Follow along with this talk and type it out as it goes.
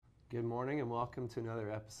Good morning and welcome to another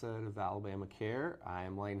episode of Alabama Care. I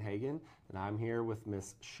am Lane Hagan and I'm here with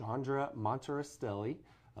Miss Chandra Montarastelli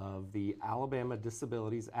of the Alabama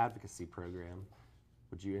Disabilities Advocacy Program.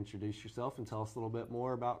 Would you introduce yourself and tell us a little bit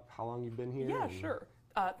more about how long you've been here? Yeah, sure.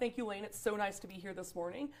 Thank you, Lane. It's so nice to be here this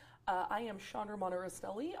morning. I am Chandra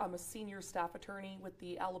Montarastelli. I'm a senior staff attorney with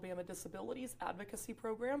the Alabama Disabilities Advocacy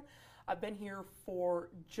Program. I've been here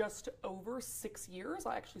for just over 6 years.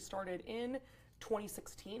 I actually started in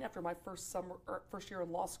 2016 after my first year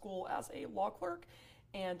in law school as a law clerk,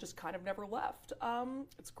 and just kind of never left.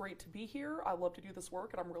 It's great to be here. I love to do this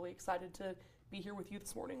work, and I'm really excited to be here with you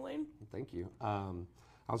this morning, Lane. Thank you. I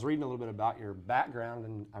was reading a little bit about your background,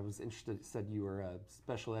 and I was interested. It said you were a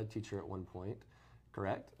special ed teacher at one point,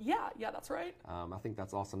 correct? Yeah, that's right. I think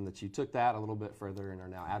that's awesome that you took that a little bit further and are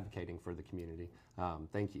now advocating for the community.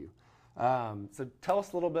 Thank you. So tell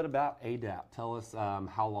us a little bit about ADAP. Tell us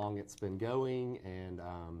how long it's been going, and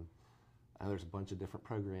I know there's a bunch of different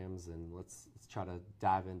programs, and let's try to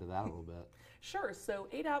dive into that a little bit. Sure. So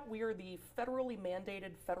ADAP, we are the federally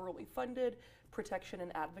mandated, federally funded protection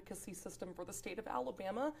and advocacy system for the state of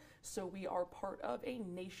Alabama. So we are part of a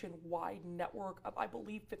nationwide network of, I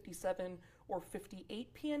believe, 57 or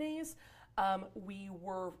 58 PNAs. We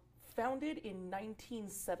were founded in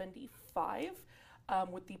 1975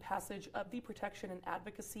 with the passage of the Protection and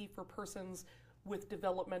Advocacy for Persons with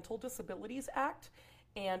Developmental Disabilities Act.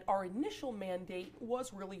 And our initial mandate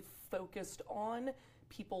was really focused on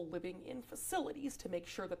people living in facilities to make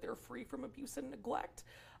sure that they're free from abuse and neglect.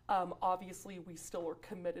 Obviously, we still are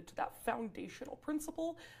committed to that foundational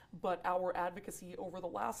principle, but our advocacy over the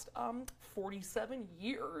last 47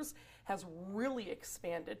 years has really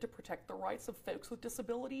expanded to protect the rights of folks with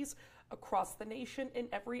disabilities across the nation in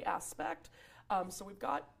every aspect. So we've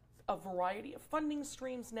got a variety of funding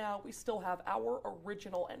streams now. We still have our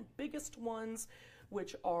original and biggest ones,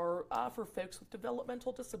 which are for folks with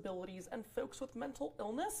developmental disabilities and folks with mental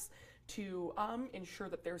illness, to ensure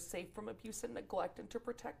that they're safe from abuse and neglect and to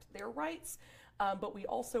protect their rights. But we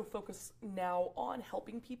also focus now on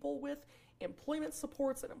helping people with employment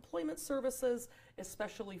supports and employment services,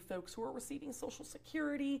 especially folks who are receiving Social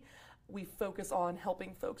Security. We focus on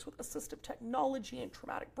helping folks with assistive technology and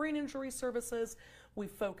traumatic brain injury services. We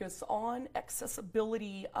focus on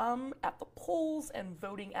accessibility at the polls and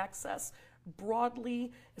voting access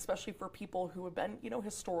broadly, especially for people who have been,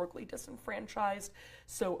 historically disenfranchised.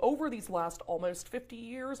 So over these last almost 50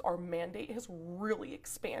 years, our mandate has really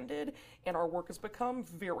expanded and our work has become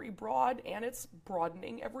very broad, and it's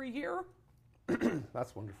broadening every year.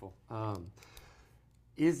 That's wonderful.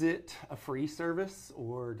 Is it a free service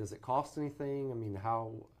or does it cost anything? I mean,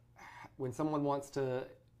 when someone wants to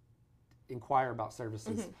inquire about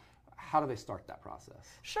services, how do they start that process?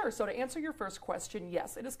 Sure. So to answer your first question,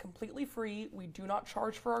 yes, it is completely free. We do not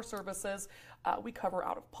charge for our services. We cover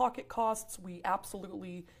out-of-pocket costs. We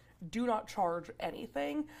absolutely do not charge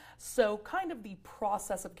anything. So kind of the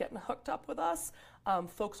process of getting hooked up with us,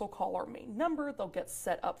 folks will call our main number. They'll get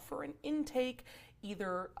set up for an intake,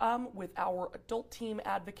 either with our adult team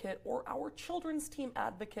advocate or our children's team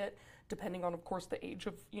advocate, depending on, of course, the age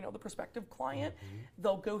of the prospective client.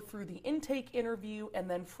 They'll go through the intake interview, and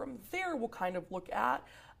then from there we'll kind of look at,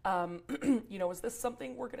 is this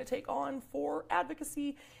something we're going to take on for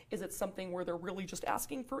advocacy? Is it something where they're really just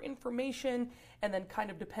asking for information? And then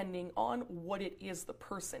kind of depending on what it is the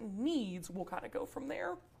person needs, we'll kind of go from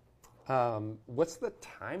there. What's the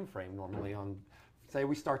time frame normally on, say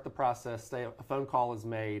we start the process, say a phone call is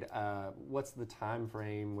made, what's the time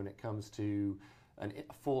frame when it comes to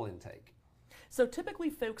a full intake? So typically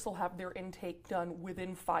folks will have their intake done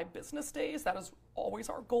within 5 business days. That is always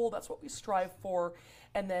our goal. That's what we strive for.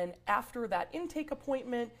 And then after that intake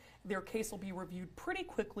appointment, their case will be reviewed pretty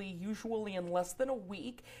quickly, usually in less than a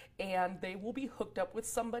week, and they will be hooked up with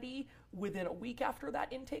somebody within a week after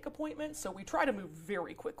that intake appointment. So we try to move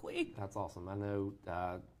very quickly. That's awesome. I know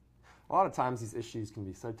a lot of times these issues can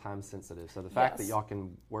be so time sensitive, so the fact that y'all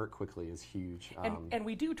can work quickly is huge. And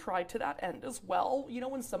we do try to that end as well.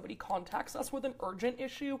 When somebody contacts us with an urgent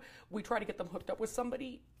issue, we try to get them hooked up with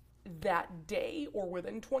somebody that day or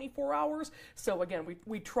within 24 hours. So again,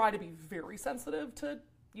 we try to be very sensitive to,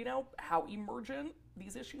 how emergent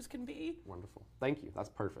these issues can be. Wonderful. Thank you. That's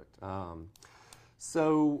perfect.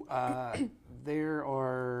 So there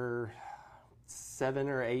are 7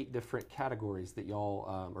 or 8 different categories that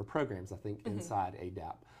y'all, or programs, I think, inside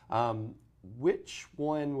ADAP. Which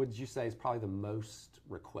one would you say is probably the most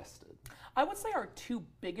requested? I would say our 2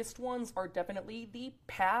 biggest ones are definitely the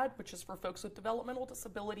PAD, which is for folks with developmental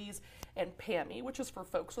disabilities, and PAMI, which is for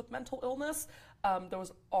folks with mental illness.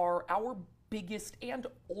 Those are our biggest and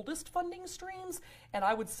oldest funding streams, and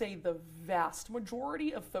I would say the vast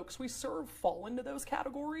majority of folks we serve fall into those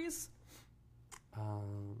categories.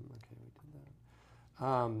 Okay, we did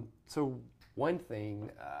that. So one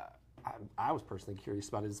thing I was personally curious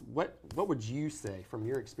about is what would you say, from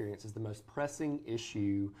your experience, is the most pressing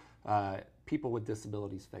issue people with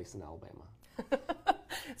disabilities face in Alabama?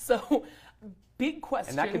 So, big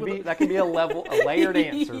question. And that can be a layered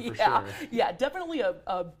answer for sure. Yeah, definitely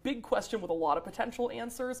a big question with a lot of potential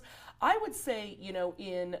answers. I would say,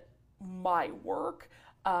 in my work,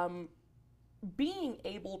 being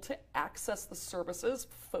able to access the services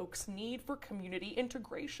folks need for community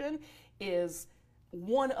integration is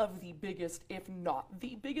one of the biggest, if not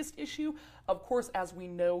the biggest issue. Of course, as we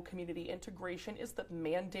know, community integration is the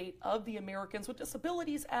mandate of the Americans with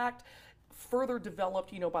Disabilities Act, further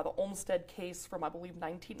developed, by the Olmstead case from, I believe,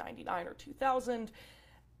 1999 or 2000,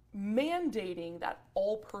 mandating that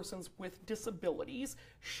all persons with disabilities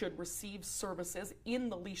should receive services in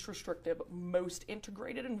the least restrictive, most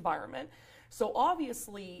integrated environment. So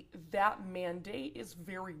obviously, that mandate is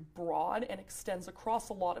very broad and extends across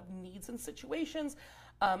a lot of needs and situations.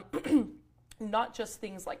 Not just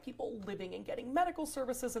things like people living and getting medical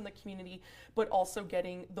services in the community, but also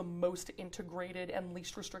getting the most integrated and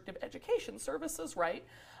least restrictive education services, right?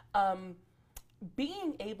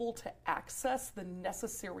 Being able to access the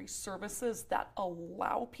necessary services that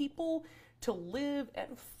allow people to live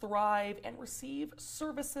and thrive and receive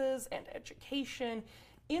services and education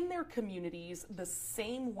in their communities the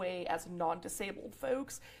same way as non-disabled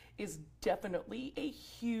folks is definitely a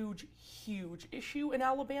huge, huge issue in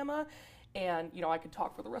Alabama. And, I could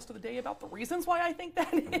talk for the rest of the day about the reasons why I think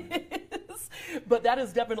that is, but that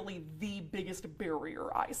is definitely the biggest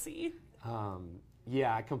barrier I see.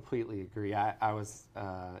 Yeah, I completely agree. I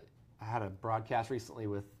had a broadcast recently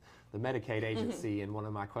with the Medicaid agency, and one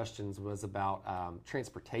of my questions was about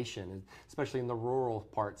transportation, and especially in the rural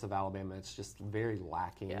parts of Alabama. It's just very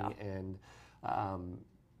lacking, and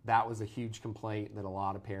that was a huge complaint that a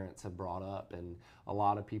lot of parents have brought up, and a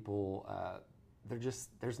lot of people, the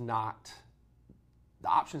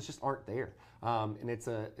options just aren't there, and it's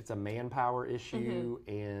a manpower issue,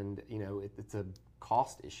 and it's a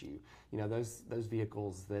cost issue. Those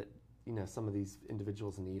vehicles that some of these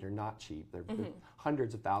individuals need are not cheap. They're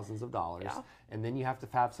hundreds of thousands of dollars, and then you have to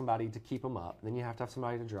have somebody to keep them up, and then you have to have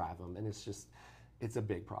somebody to drive them, and it's a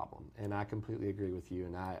big problem. And I completely agree with you,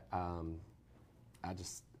 and I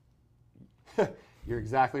just you're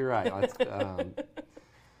exactly right.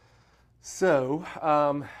 Since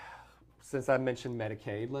I mentioned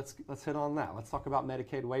Medicaid, let's hit on that. Let's talk about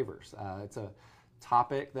Medicaid waivers. It's a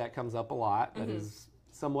topic that comes up a lot that is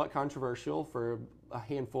somewhat controversial for a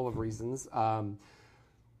handful of reasons.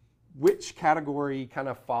 Which category kind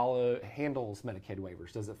of handles Medicaid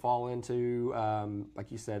waivers? Does it fall into,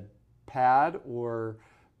 like you said, PAD or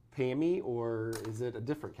PAMI, or is it a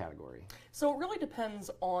different category? So it really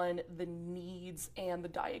depends on the needs and the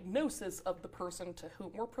diagnosis of the person to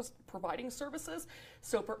whom we're providing services.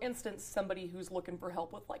 So for instance, somebody who's looking for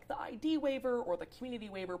help with like the ID waiver or the community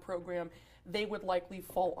waiver program, they would likely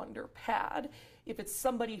fall under PAD. If it's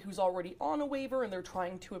somebody who's already on a waiver and they're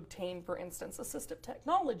trying to obtain, for instance, assistive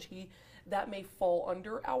technology, that may fall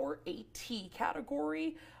under our AT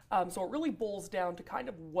category. So it really boils down to kind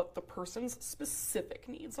of what the person's specific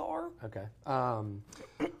needs are. Okay.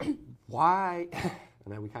 Why, I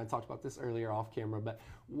know we kind of talked about this earlier off camera, but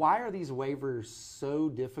why are these waivers so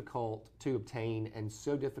difficult to obtain and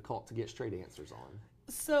so difficult to get straight answers on?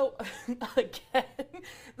 So, again,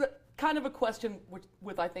 kind of a question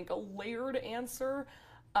with I think, a layered answer.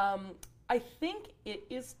 I think it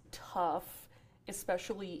is tough,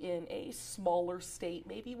 especially in a smaller state,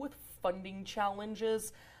 maybe with funding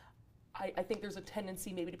challenges. I think there's a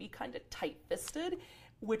tendency maybe to be kind of tight-fisted,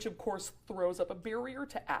 which of course throws up a barrier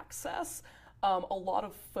to access. A lot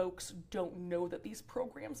of folks don't know that these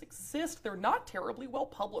programs exist. They're not terribly well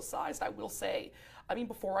publicized, I will say. I mean,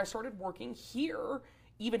 before I started working here,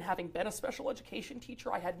 even having been a special education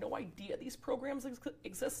teacher, I had no idea these programs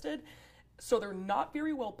existed. So they're not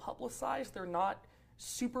very well publicized. They're not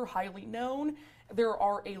super highly known. There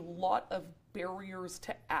are a lot of barriers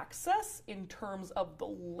to access in terms of the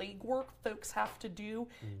legwork folks have to do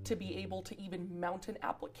to be able to even mount an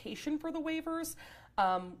application for the waivers,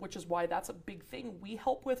 which is why that's a big thing we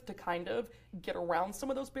help with to kind of get around some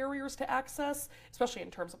of those barriers to access, especially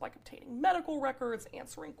in terms of like obtaining medical records,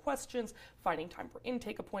 answering questions, finding time for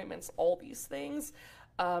intake appointments, all these things.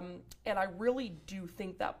 And I really do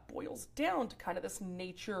think that boils down to kind of this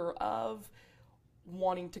nature of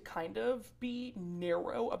wanting to kind of be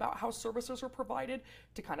narrow about how services are provided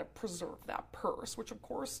to kind of preserve that purse, which of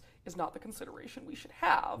course is not the consideration we should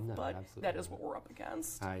have, No, but absolutely that is not. what we're up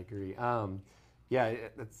against. I agree. Yeah,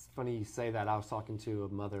 it's funny you say that. I was talking to a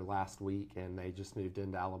mother last week, and they just moved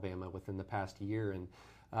into Alabama within the past year, and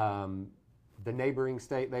the neighboring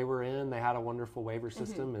state they were in, they had a wonderful waiver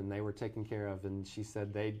system, and they were taken care of. And she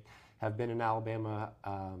said they have been in Alabama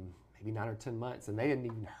maybe 9 or 10 months, and they hadn't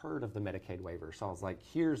even heard of the Medicaid waiver. So I was like,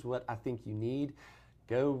 here's what I think you need.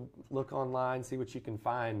 Go look online, see what you can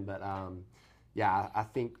find. But yeah, I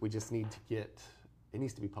think we just need to get, it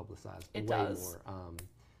needs to be publicized It way does. more.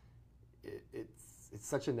 It's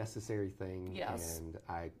such a necessary thing, Yes. and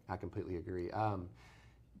I completely agree.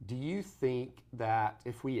 Do you think that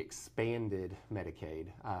if we expanded Medicaid,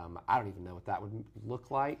 I don't even know what that would look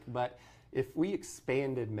like, but if we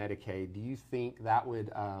expanded Medicaid, do you think that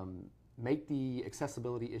would make the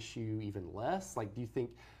accessibility issue even less? Like, do you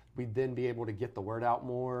think we'd then be able to get the word out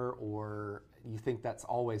more, or you think that's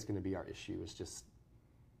always going to be our issue, is just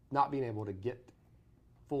not being able to get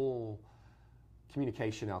full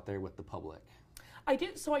communication out there with the public? I do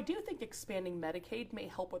think expanding Medicaid may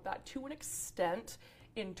help with that to an extent,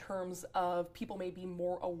 in terms of people may be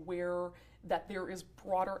more aware that there is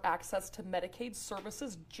broader access to Medicaid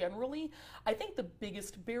services generally. I think the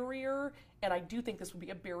biggest barrier, and I do think this would be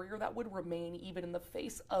a barrier that would remain even in the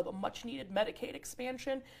face of a much needed Medicaid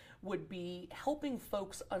expansion, would be helping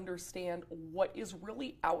folks understand what is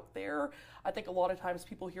really out there. I think a lot of times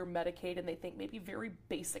people hear Medicaid and they think maybe very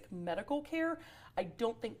basic medical care. I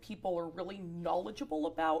don't think people are really knowledgeable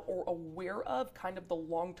about or aware of kind of the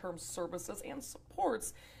long-term services and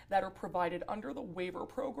supports that are provided under the waiver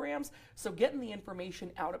programs. So getting the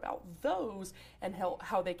information out about those and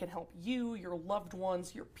how they can help you, your loved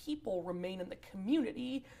ones, your people remain in the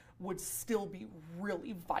community would still be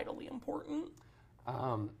really vitally important.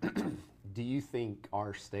 Do you think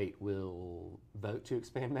our state will vote to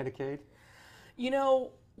expand Medicaid? You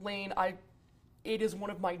know, Lane, it is one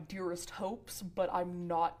of my dearest hopes, but I'm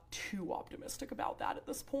not too optimistic about that at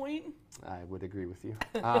this point. I would agree with you.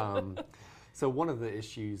 So one of the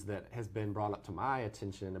issues that has been brought up to my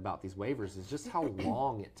attention about these waivers is just how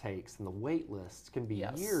long it takes, and the wait lists can be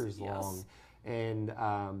Yes, years yes. long. And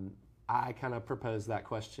I kind of proposed that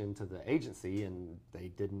question to the agency, and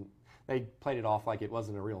they played it off like it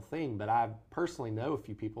wasn't a real thing. But I personally know a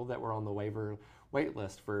few people that were on the waiver wait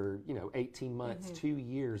list for 18 months, 2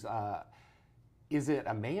 years. Is it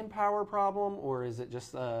a manpower problem, or is it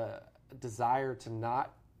just a desire to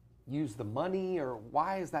not use the money, or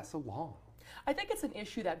why is that so long? I think it's an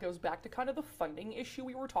issue that goes back to kind of the funding issue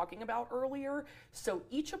we were talking about earlier. So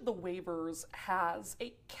each of the waivers has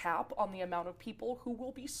a cap on the amount of people who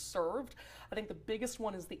will be served. I think the biggest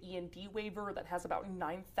one is the E&D waiver that has about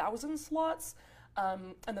 9,000 slots.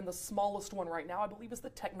 And then the smallest one right now, I believe, is the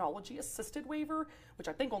technology assisted waiver, which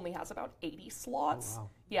I think only has about 80 slots. Oh, wow.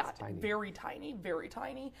 Yeah, That's tiny. very tiny, very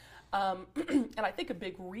tiny. And I think a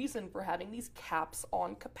big reason for having these caps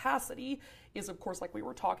on capacity is, of course, like we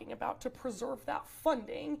were talking about, to preserve that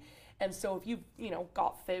funding. And so if you've,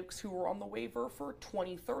 got folks who are on the waiver for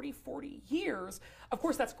 20, 30, 40 years, of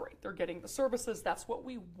course, that's great. They're getting the services. That's what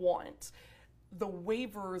we want. The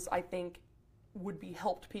waivers, I think, would be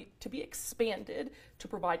to be expanded to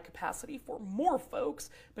provide capacity for more folks,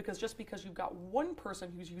 because just because you've got one person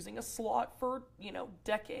who's using a slot for,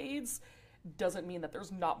 decades doesn't mean that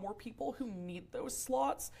there's not more people who need those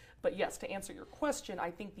slots. But yes, to answer your question, I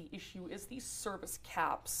think the issue is these service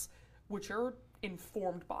caps, which are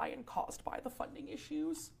informed by and caused by the funding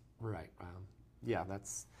issues. Right. Yeah,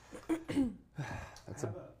 that's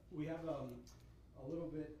We have a little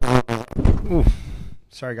bit.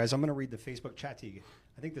 Sorry, guys. I'm going to read the Facebook chat to you.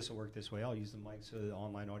 I think this will work this way. I'll use the mic so the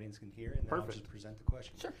online audience can hear, and then I'll just present the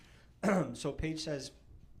question. Sure. So Paige says,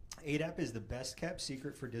 ADAP is the best kept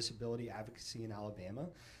secret for disability advocacy in Alabama,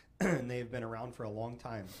 and they have been around for a long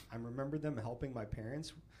time. I remember them helping my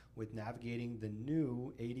parents with navigating the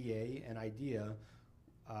new ADA and IDEA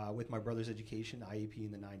with my brother's education, IEP,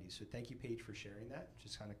 in the 90s. So thank you, Paige, for sharing that.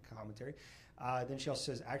 Just kind of commentary. Then she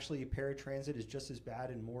also says, actually, paratransit is just as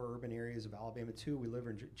bad in more urban areas of Alabama, too. We live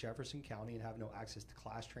in Jefferson County and have no access to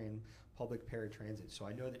class-trained public paratransit. So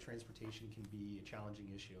I know that transportation can be a challenging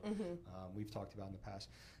issue. We've talked about in the past.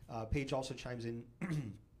 Paige also chimes in,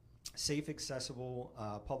 safe, accessible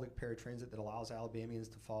public paratransit that allows Alabamians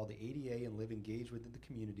to follow the ADA and live engaged within the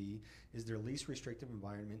community is their least restrictive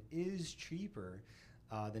environment, is cheaper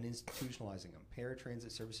than institutionalizing them.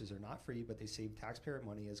 Paratransit services are not free, but they save taxpayer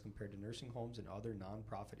money as compared to nursing homes and other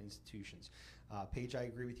nonprofit institutions. Paige, I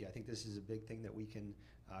agree with you. I think this is a big thing that we can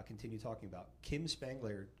continue talking about. Kim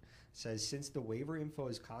Spangler says, since the waiver info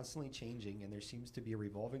is constantly changing and there seems to be a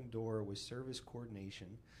revolving door with service coordination,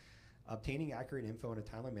 obtaining accurate info in a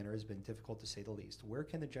timely manner has been difficult to say the least. Where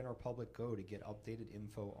can the general public go to get updated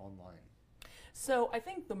info online? So I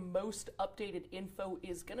think the most updated info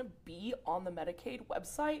is going to be on the Medicaid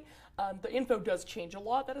website. The info does change a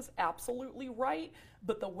lot, that is absolutely right,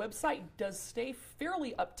 but the website does stay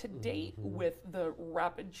fairly up to date with the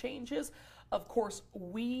rapid changes. Of course,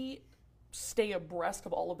 we stay abreast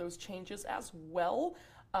of all of those changes as well.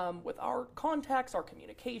 With our contacts, our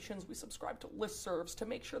communications, we subscribe to listservs to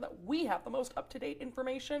make sure that we have the most up-to-date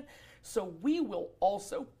information. So we will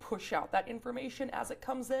also push out that information as it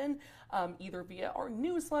comes in, either via our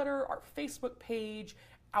newsletter, our Facebook page,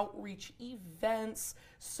 outreach events.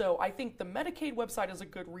 So I think the Medicaid website is a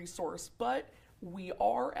good resource, but we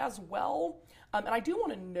are as well. And I do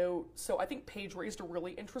want to note, so I think Paige raised a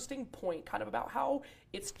really interesting point kind of about how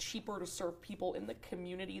it's cheaper to serve people in the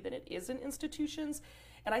community than it is in institutions.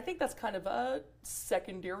 And I think that's kind of a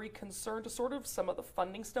secondary concern to sort of some of the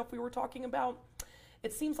funding stuff we were talking about.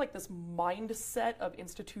 It seems like this mindset of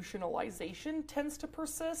institutionalization tends to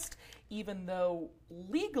persist, even though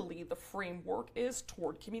legally the framework is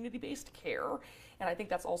toward community-based care. And I think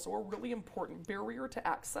that's also a really important barrier to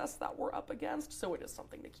access that we're up against, so it is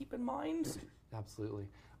something to keep in mind. Absolutely.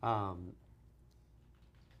 What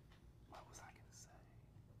was I going to say?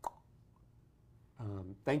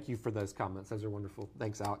 Thank you for those comments. Those are wonderful.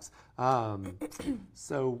 Thanks, Alex.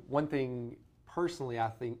 So one thing personally I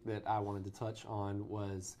think that I wanted to touch on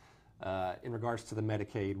was in regards to the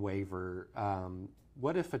Medicaid waiver.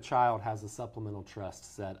 What if a child has a supplemental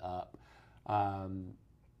trust set up,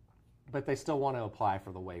 but they still want to apply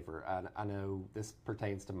for the waiver? I know this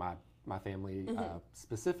pertains to my family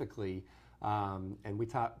specifically, and we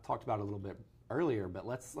talked about it a little bit earlier, but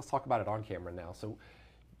let's talk about it on camera now. So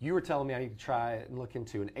you were telling me I need to try and look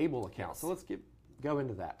into an ABLE account. So let's go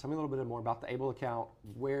into that. Tell me a little bit more about the ABLE account.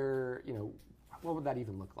 Where, what would that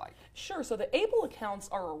even look like? Sure. So the ABLE accounts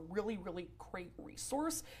are a really, really great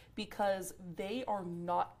resource because they are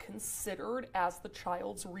not considered as the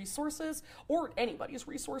child's resources or anybody's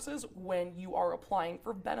resources when you are applying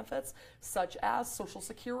for benefits such as Social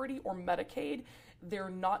Security or Medicaid. They're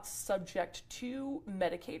not subject to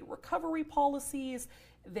Medicaid recovery policies.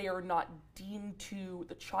 They are not deemed to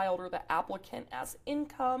the child or the applicant as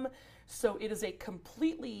income. So it is a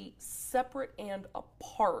completely separate and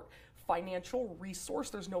apart financial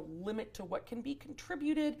resource. There's no limit to what can be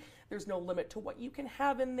contributed. There's no limit to what you can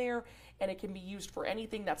have in there, and it can be used for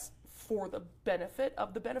anything that's for the benefit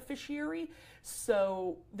of the beneficiary.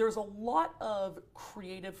 So there's a lot of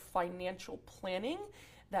creative financial planning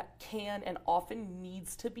that can and often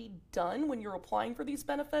needs to be done when you're applying for these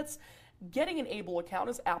benefits. Getting an ABLE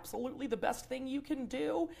account is absolutely the best thing you can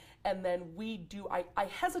do. And then I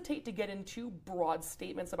hesitate to get into broad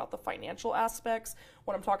statements about the financial aspects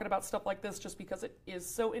when I'm talking about stuff like this, just because it is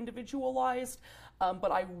so individualized.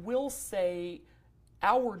 But I will say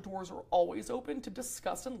our doors are always open to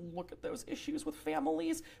discuss and look at those issues with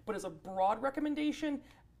families. But as a broad recommendation,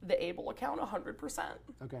 the ABLE account 100%.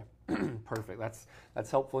 Okay, perfect.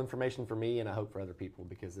 That's helpful information for me, and I hope for other people,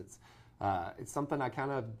 because it's something I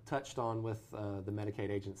kind of touched on with the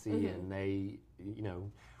Medicaid agency, and they,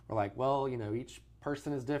 were like, well, you each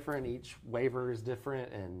person is different, each waiver is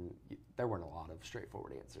different, and there weren't a lot of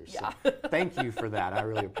straightforward answers. Yeah. So thank you for that. I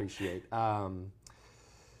really appreciate.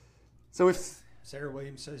 So if Sarah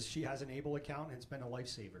Williams says she has an ABLE account and it's been a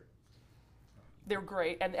lifesaver. They're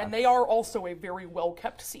great, and they are also a very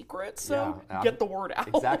well-kept secret, so get the word out.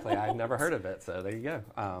 Exactly. I've never heard of it, so there you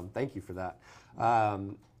go. Thank you for that.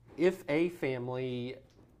 If a family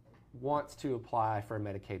wants to apply for a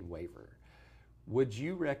Medicaid waiver, would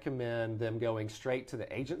you recommend them going straight to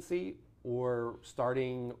the agency or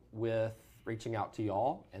starting with reaching out to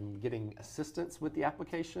y'all and getting assistance with the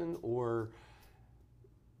application, or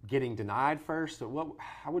getting denied first? So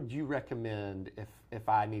how would you recommend if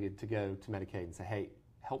I needed to go to Medicaid and say, hey,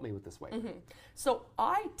 help me with this waiver? So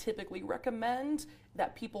I typically recommend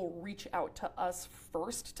that people reach out to us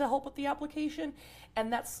first to help with the application,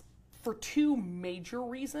 and that's for two major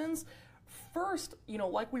reasons. First,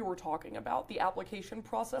 like we were talking about, the application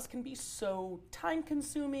process can be so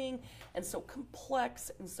time-consuming and so complex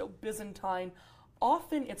and so Byzantine.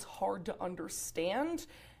 Often it's hard to understand,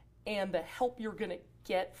 and the help you're going to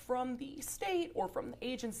get from the state or from the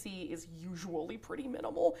agency is usually pretty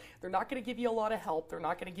minimal. They're not going to give you a lot of help. They're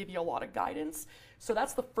not going to give you a lot of guidance. So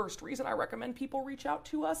that's the first reason I recommend people reach out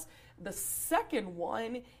to us. The second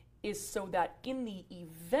one is so that in the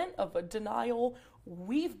event of a denial,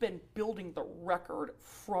 we've been building the record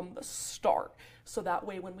from the start. So that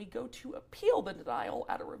way when we go to appeal the denial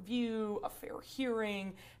at a review, a fair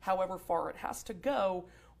hearing, however far it has to go,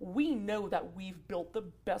 we know that we've built the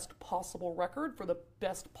best possible record for the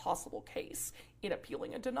best possible case in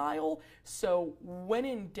appealing a denial. So when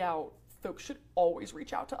in doubt, folks should always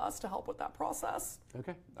reach out to us to help with that process.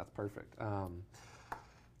 Okay, that's perfect.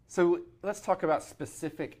 So let's talk about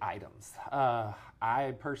specific items.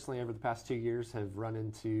 I personally, over the past 2 years, have run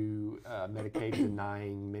into Medicaid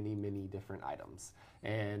denying many, many different items.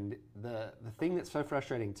 And the thing that's so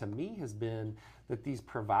frustrating to me has been that these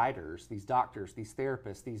providers, these doctors, these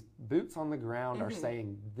therapists, these boots on the ground are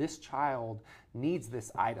saying this child needs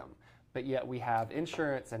this item. But yet we have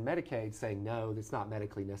insurance and Medicaid saying, no, that's not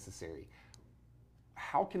medically necessary.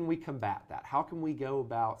 How can we combat that? How can we go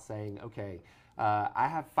about saying, okay, I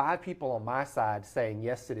have 5 people on my side saying,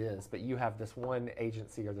 yes, it is, but you have this one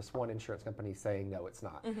agency or this one insurance company saying, no, it's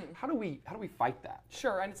not. How do we fight that?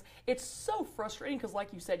 Sure, and it's so frustrating because,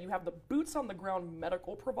 like you said, you have the boots on the ground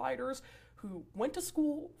medical providers who went to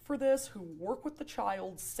school for this, who work with the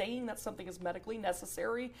child, saying that something is medically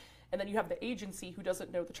necessary, and then you have the agency who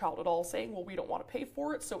doesn't know the child at all saying, well, we don't want to pay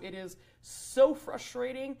for it. So it is so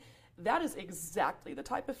frustrating. That is exactly the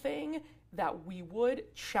type of thing that we would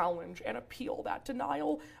challenge and appeal that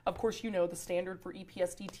denial. Of course, you know the standard for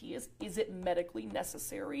EPSDT is it medically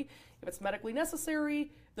necessary? If it's medically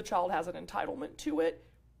necessary, the child has an entitlement to it.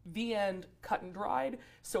 The end, cut and dried.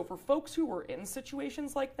 So for folks who are in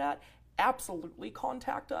situations like that, absolutely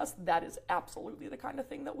contact us. That is absolutely the kind of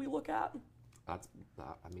thing that we look at. That's,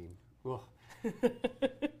 I mean, well,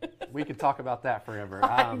 we could talk about that forever.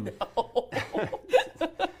 I know.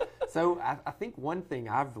 So I think one thing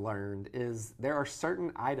I've learned is there are certain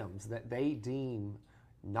items that they deem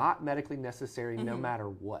not medically necessary no matter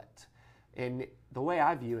what. And the way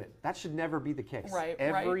I view it, that should never be the case. Right,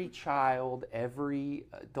 every child, every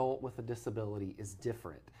adult with a disability is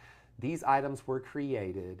different. These items were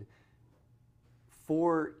created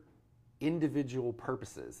for individual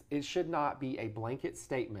purposes. It should not be a blanket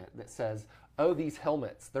statement that says, oh, these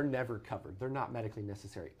helmets, they're never covered. They're not medically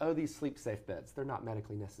necessary. Oh, these sleep safe beds, they're not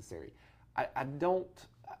medically necessary.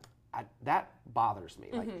 That bothers me.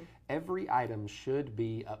 Like every item should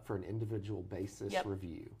be up for an individual basis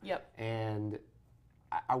review. Yep. And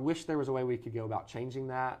I wish there was a way we could go about changing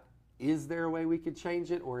that. Is there a way we could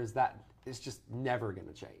change it, or is that it's just never going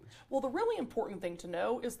to change? Well, the really important thing to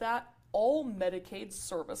know is that all Medicaid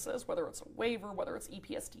services, whether it's a waiver, whether it's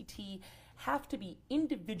EPSDT, have to be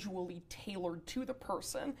individually tailored to the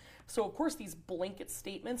person. So of course these blanket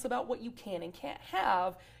statements about what you can and can't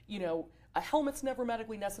have, you know, a helmet's never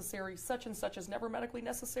medically necessary, such and such is never medically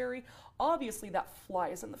necessary, obviously that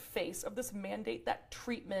flies in the face of this mandate that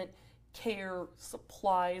treatment, care,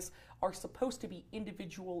 supplies are supposed to be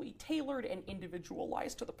individually tailored and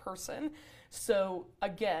individualized to the person. So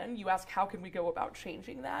again, you ask how can we go about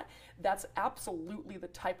changing that? That's absolutely the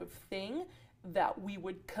type of thing that we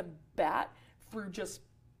would combat through just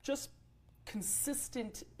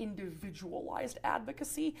consistent individualized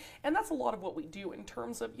advocacy. And that's a lot of what we do in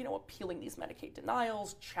terms of, you know, appealing these Medicaid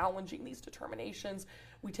denials, challenging these determinations.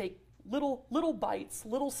 We take little bites,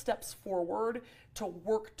 little steps forward to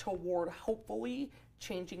work toward hopefully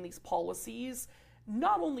changing these policies,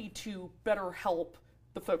 not only to better help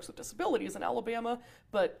the folks with disabilities in Alabama,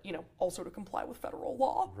 but, you know, also to comply with federal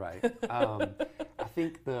law. Right. I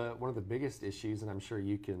think one of the biggest issues, and I'm sure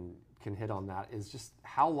you can hit on that, is just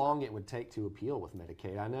how long it would take to appeal with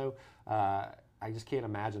Medicaid. I know I just can't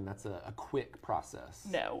imagine that's a quick process.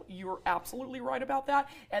 No, you're absolutely right about that.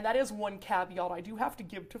 And that is one caveat I do have to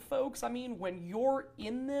give to folks. I mean, when you're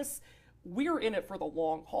in this, we're in it for the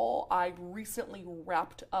long haul. I recently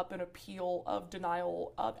wrapped up an appeal of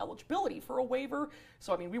denial of eligibility for a waiver.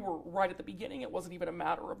 So, I mean, we were right at the beginning. It wasn't even a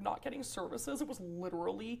matter of not getting services. It was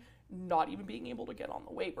literally not even being able to get on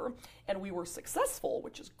the waiver. And we were successful,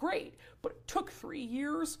 which is great, but it took 3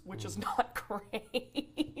 years, which is not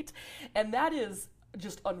great. And that is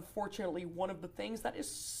just unfortunately one of the things that is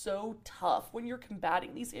so tough when you're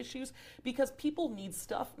combating these issues, because people need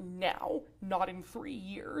stuff now, not in 3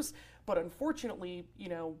 years. But unfortunately, you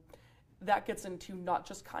know, that gets into not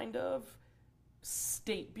just kind of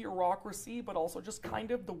state bureaucracy, but also just kind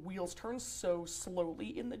of the wheels turn so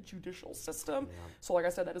slowly in the judicial system. Yeah. So like I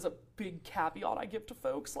said, that is a big caveat I give to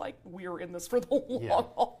folks. Like, we're in this for the long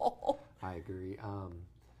haul. I agree. What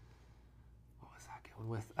was I one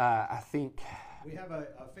with? I think. We have a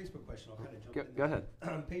Facebook question. I'll kind of jump in Go there.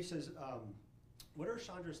 ahead. Paige says, what are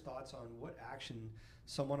Chandra's thoughts on what action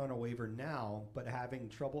someone on a waiver now, but having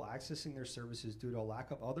trouble accessing their services due to a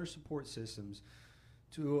lack of other support systems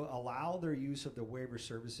to allow their use of the waiver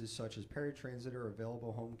services such as paratransit or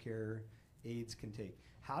available home care aids can take?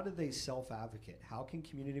 How do they self-advocate? How can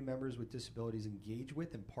community members with disabilities engage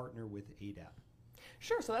with and partner with ADAP?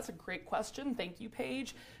 Sure, so that's a great question. Thank you,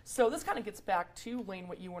 Paige. So this kind of gets back to, Lane,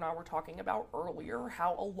 what you and I were talking about earlier,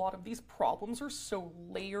 how a lot of these problems are so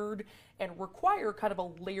layered and require kind of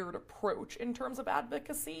a layered approach in terms of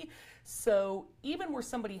advocacy. So even where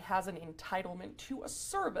somebody has an entitlement to a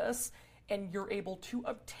service and you're able to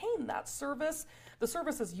obtain that service, the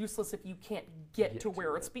service is useless if you can't get to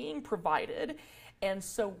where it's being provided. And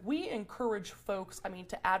so we encourage folks,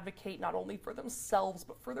 to advocate not only for themselves,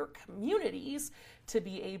 but for their communities to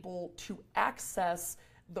be able to access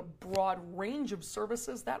the broad range of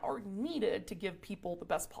services that are needed to give people the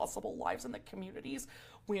best possible lives in the communities.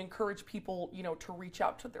 We encourage people, to reach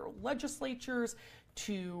out to their legislatures,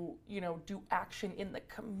 to, do action in the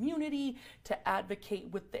community, to advocate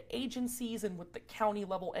with the agencies and with the county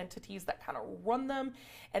level entities that kind of run them.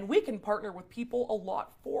 And we can partner with people a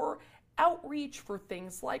lot for outreach, for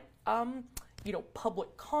things like,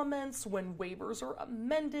 public comments when waivers are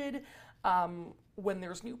amended, when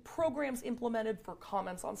there's new programs implemented, for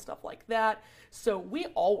comments on stuff like that. So we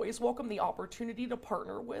always welcome the opportunity to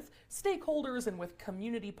partner with stakeholders and with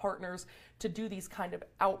community partners to do these kind of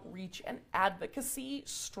outreach and advocacy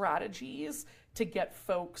strategies to get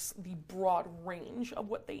folks the broad range of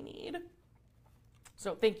what they need.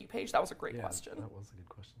 So thank you, Paige. That was a great question. That was a good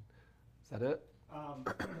question. Is that it?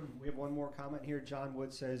 We have one more comment here. John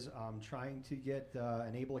Wood says, trying to get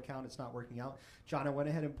an ABLE account, it's not working out. John, I went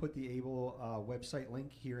ahead and put the ABLE website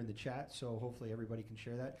link here in the chat, so hopefully everybody can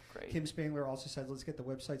share that. Great. Kim Spangler also says, let's get the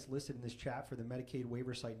websites listed in this chat for the Medicaid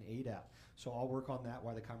waiver site and ADAP. So I'll work on that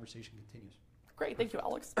while the conversation continues. Great. Thank you,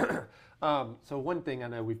 Alex. So one thing I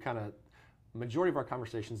know we've majority of our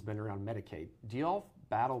conversation has been around Medicaid. Do y'all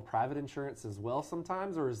battle private insurance as well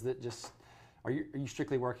sometimes, or is it just... Are you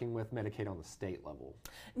strictly working with Medicaid on the state level?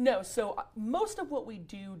 No, so most of what we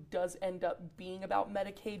do does end up being about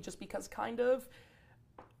Medicaid, just because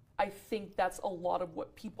I think that's a lot of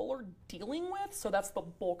what people are dealing with, so that's the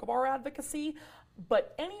bulk of our advocacy.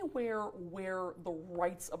 But anywhere where the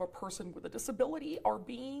rights of a person with a disability are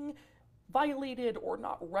being violated or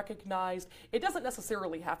not recognized, it doesn't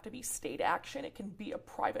necessarily have to be state action. It can be a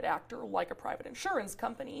private actor, like a private insurance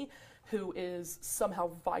company, who is somehow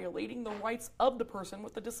violating the rights of the person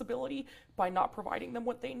with the disability by not providing them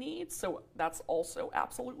what they need. So that's also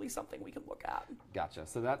absolutely something we can look at. Gotcha.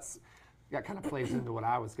 So that kind of plays into what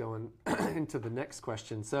I was going into the next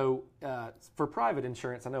question. So for private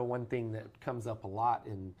insurance, I know one thing that comes up a lot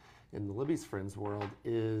in the Libby's Friends world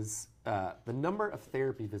is the number of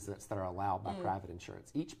therapy visits that are allowed by private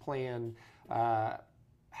insurance. Each plan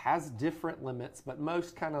has different limits, but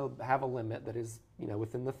most kind of have a limit that is,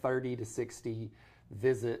 within the 30 to 60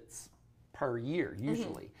 visits per year,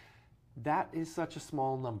 usually. That is such a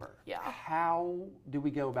small number. Yeah. How do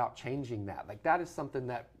we go about changing that? Like, that is something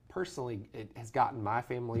that personally it has gotten my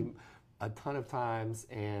family a ton of times.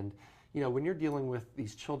 And, when you're dealing with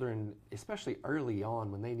these children, especially early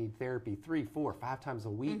on when they need therapy 3, 4, 5 times a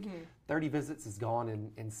week, 30 visits is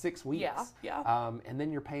gone in 6 weeks. Yeah. And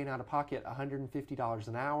then you're paying out of pocket $150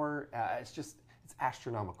 an hour. It's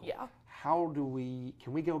astronomical. Yeah.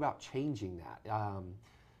 Can we go about changing that?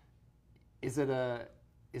 Is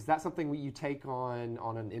that something you take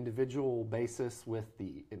on an individual basis with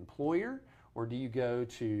the employer, or do you go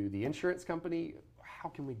to the insurance company? How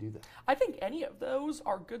can we do that? I think any of those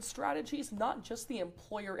are good strategies, not just the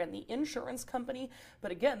employer and the insurance company,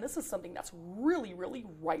 but again, this is something that's really, really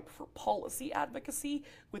ripe for policy advocacy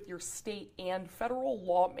with your state and federal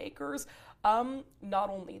lawmakers. Not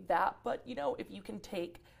only that, but if you can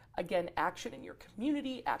take, again, action in your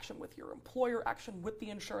community, action with your employer, action with the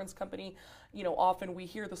insurance company. Often we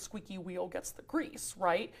hear the squeaky wheel gets the grease,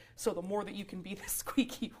 right? So the more that you can be the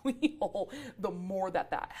squeaky wheel, the more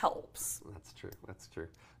that helps. That's true.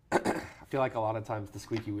 I feel like a lot of times the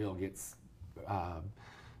squeaky wheel gets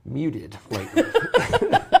muted lately.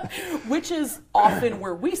 Which is often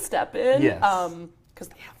where we step in. Yes. Because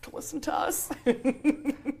they have to listen to us.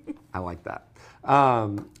 I like that.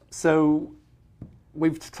 So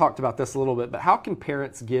we've talked about this a little bit, but how can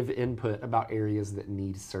parents give input about areas that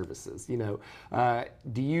need services?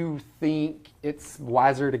 Do you think it's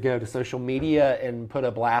wiser to go to social media and put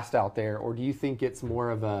a blast out there, or do you think it's more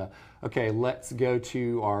of let's go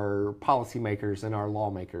to our policymakers and our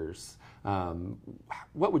lawmakers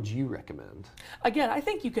What would you recommend? Again, I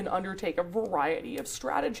think you can undertake a variety of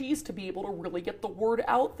strategies to be able to really get the word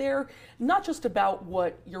out there, not just about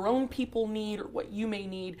what your own people need or what you may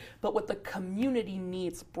need, but what the community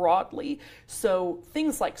needs broadly. So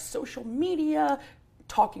things like social media,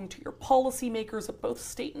 talking to your policymakers at both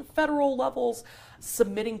state and federal levels,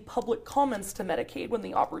 submitting public comments to Medicaid when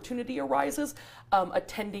the opportunity arises,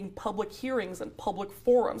 attending public hearings and public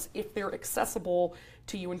forums if they're accessible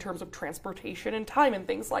to you in terms of transportation and time and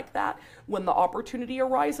things like that when the opportunity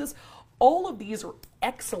arises. All of these are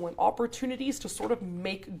excellent opportunities to sort of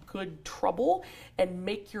make good trouble and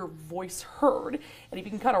make your voice heard. And if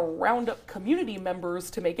you can kind of round up community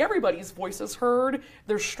members to make everybody's voices heard,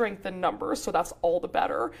 there's strength in numbers, so that's all the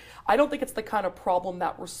better. I don't think it's the kind of problem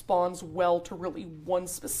that responds well to really one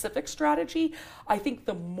specific strategy. I think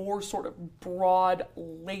the more sort of broad,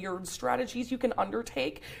 layered strategies you can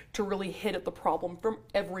undertake to really hit at the problem from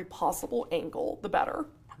every possible angle, the better.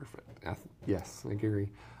 Perfect. Yes, I agree.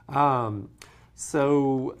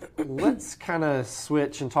 So let's kind of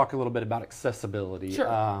switch and talk a little bit about accessibility.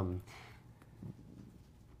 Sure.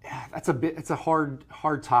 It's a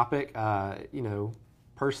hard topic.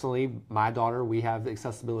 Personally, my daughter, we have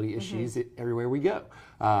accessibility issues everywhere we go.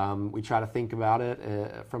 We try to think about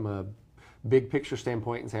it from a big picture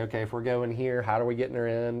standpoint and say, okay, if we're going here, how are we getting her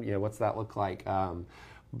in? What's that look like?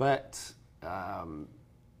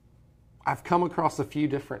 I've come across a few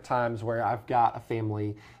different times where I've got a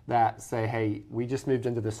family that say, hey, we just moved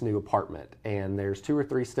into this new apartment and there's 2 or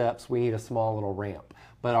 3 steps, we need a small little ramp.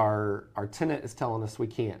 But our tenant is telling us we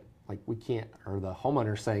can't, or the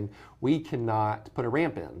homeowner saying we cannot put a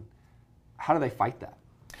ramp in. How do they fight that?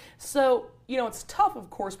 So, it's tough,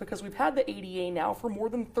 of course, because we've had the ADA now for more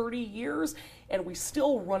than 30 years, and we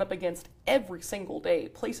still run up against every single day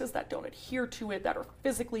places that don't adhere to it, that are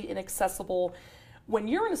physically inaccessible. When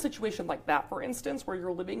you're in a situation like that, for instance, where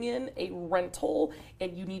you're living in a rental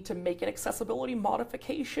and you need to make an accessibility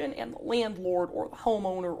modification and the landlord or the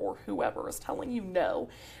homeowner or whoever is telling you no,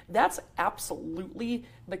 that's absolutely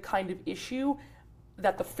the kind of issue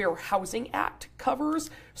that the Fair Housing Act covers.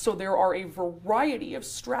 So there are a variety of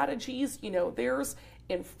strategies. There's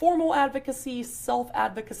informal advocacy,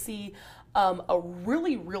 self-advocacy, a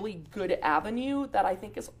really, really good avenue that I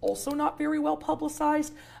think is also not very well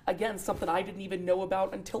publicized. Again, something I didn't even know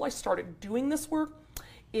about until I started doing this work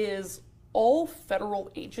is all federal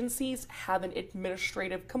agencies have an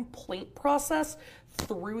administrative complaint process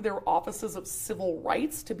through their offices of civil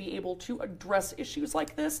rights to be able to address issues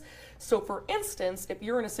like this. So for instance, if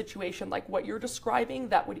you're in a situation like what you're describing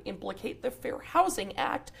that would implicate the Fair Housing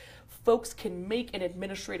Act, folks can make an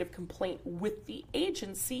administrative complaint with the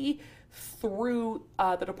agency through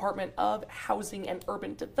the Department of Housing and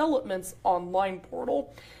Urban Development's online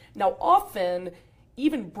portal. Now, often,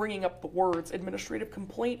 even bringing up the words administrative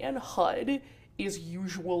complaint and HUD is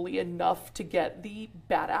usually enough to get the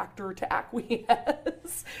bad actor to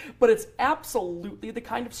acquiesce. But it's absolutely the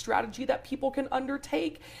kind of strategy that people can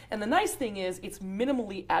undertake. And the nice thing is it's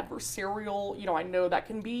minimally adversarial. I know that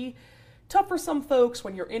can be tough for some folks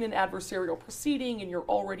when you're in an adversarial proceeding and you're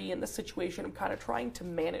already in the situation of kind of trying to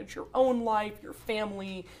manage your own life, your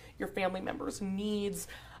family members' needs.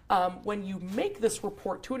 When you make this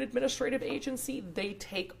report to an administrative agency, they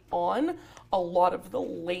take on a lot of the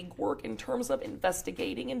legwork in terms of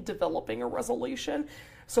investigating and developing a resolution.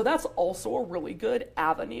 So that's also a really good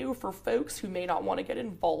avenue for folks who may not want to get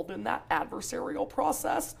involved in that adversarial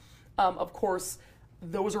process. Of course,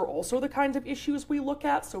 those are also the kinds of issues we look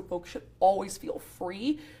at, so folks should always feel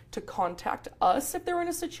free to contact us if they're in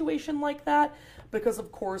a situation like that, because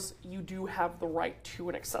of course you do have the right to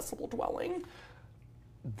an accessible dwelling.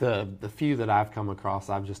 The few that I've come across,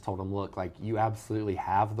 I've just told them, look, you absolutely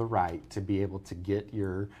have the right to be able to get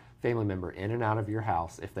your family member in and out of your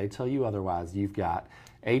house. If they tell you otherwise, you've got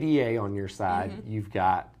ADA on your side, you've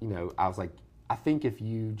got, I was like, I think if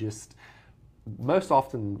you just... Most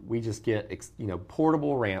often we just get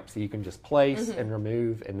portable ramps that you can just place and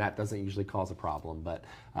remove, and that doesn't usually cause a problem. But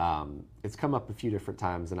it's come up a few different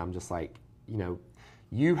times, and I'm just like,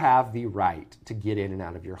 you have the right to get in and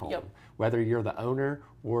out of your home. Yep. Whether you're the owner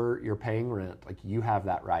or you're paying rent, you have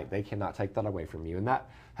that right. They cannot take that away from you, and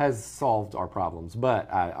that has solved our problems. But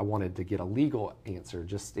I wanted to get a legal answer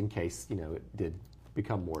just in case it did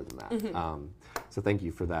become more than that. So thank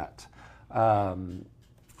you for that.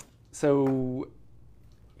 So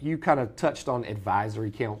you kind of touched on advisory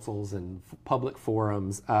councils and public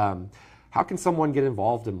forums. How can someone get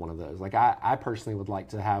involved in one of those? I personally would like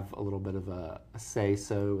to have a little bit of a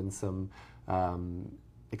say-so in some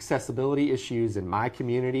accessibility issues in my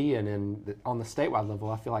community, and on the statewide level,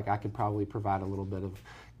 I feel like I could probably provide a little bit of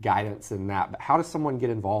guidance in that. But how does someone get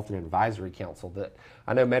involved in an advisory council? That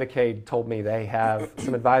I know Medicaid told me they have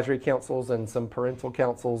some advisory councils and some parental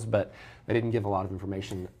councils, but they didn't give a lot of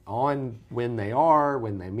information on when they are,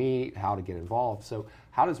 when they meet, how to get involved. So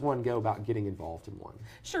how does one go about getting involved in one?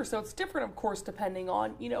 Sure. So it's different, of course, depending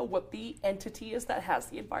on, what the entity is that has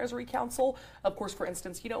the advisory council. Of course, for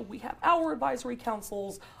instance, we have our advisory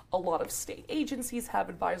councils. A lot of state agencies have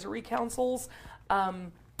advisory councils.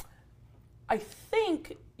 I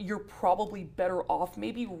think you're probably better off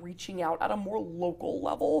maybe reaching out at a more local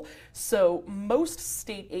level. So most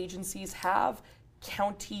state agencies have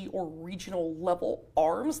county or regional level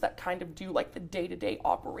arms that kind of do like the day-to-day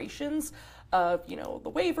operations of,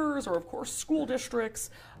 the waivers, or of course school districts.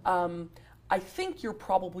 I think you're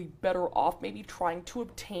probably better off maybe trying to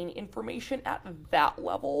obtain information at that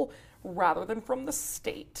level rather than from the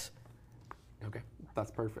state. Okay,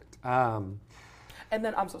 that's perfect. And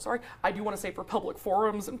then, I'm so sorry, I do want to say for public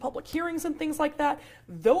forums and public hearings and things like that,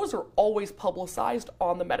 those are always publicized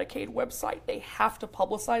on the Medicaid website. They have to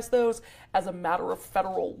publicize those as a matter of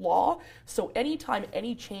federal law. So anytime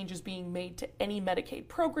any change is being made to any Medicaid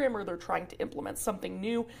program, or they're trying to implement something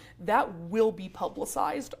new, that will be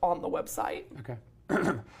publicized on the website. Okay.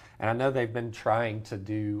 And I know they've been trying to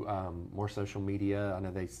do more social media. I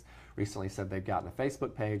know they recently said they've gotten a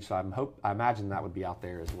Facebook page, so I imagine that would be out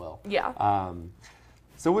there as well. Yeah.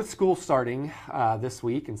 So with school starting this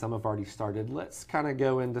week, and some have already started, let's kind of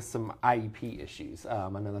go into some IEP issues. I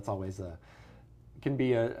know that's always can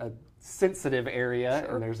be a sensitive area,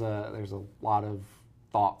 Sure. and there's a lot of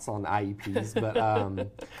thoughts on IEPs.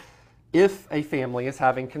 But if a family is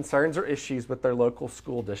having concerns or issues with their local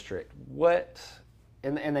school district,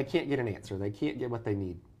 and they can't get an answer, they can't get what they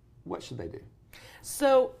need, what should they do?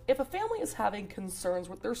 So if a family is having concerns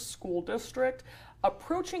with their school district,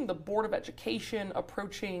 approaching the Board of Education,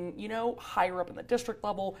 approaching, higher up in the district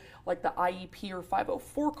level, like the IEP or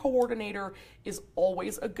 504 coordinator, is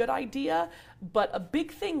always a good idea. But a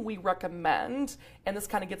big thing we recommend, and this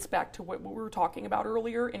kind of gets back to what we were talking about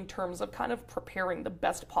earlier in terms of kind of preparing the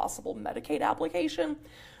best possible Medicaid application,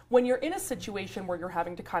 when you're in a situation where you're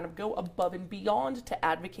having to kind of go above and beyond to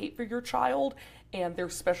advocate for your child and their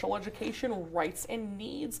special education rights and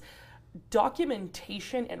needs,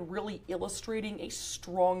 documentation and really illustrating a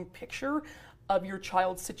strong picture of your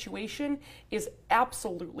child's situation is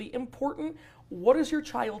absolutely important. What does your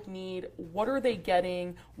child need? What are they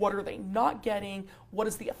getting? What are they not getting? What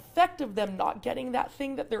is the effect of them not getting that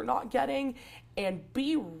thing that they're not getting? And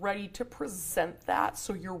be ready to present that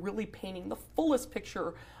so you're really painting the fullest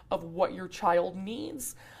picture of what your child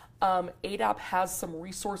needs. ADAP has some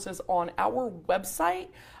resources on our website,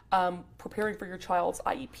 preparing for your child's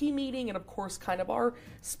IEP meeting, and of course kind of our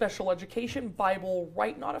special education Bible,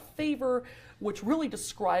 Right Not a Favor, which really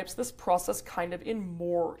describes this process kind of in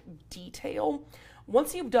more detail.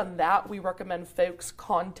 Once you've done that, we recommend folks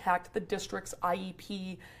contact the district's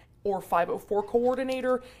IEP or 504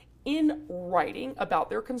 coordinator in writing about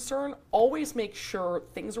their concern. Always make sure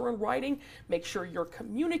things are in writing. Make sure you're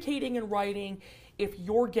communicating in writing. If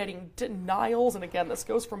you're getting denials, and again, this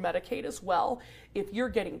goes for Medicaid as well, if you're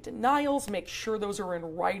getting denials, make sure those are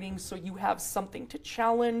in writing so you have something to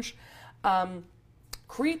challenge.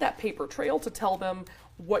 Create that paper trail to tell them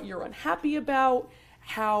what you're unhappy about,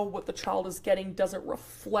 how what the child is getting doesn't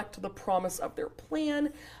reflect the promise of their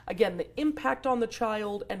plan, again, the impact on the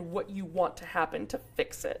child, and what you want to happen to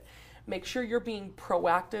fix it. Make sure you're being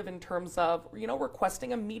proactive in terms of,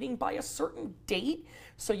 requesting a meeting by a certain date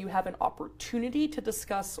so you have an opportunity to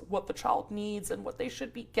discuss what the child needs and what they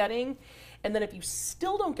should be getting. And then if you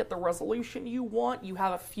still don't get the resolution you want, you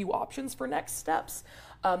have a few options for next steps.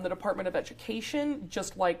 The Department of Education,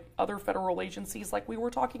 just like other federal agencies like we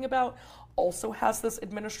were talking about, also has this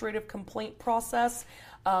administrative complaint process.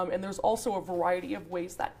 And there's also a variety of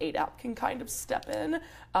ways that ADAP can kind of step in.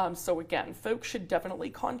 So again, folks should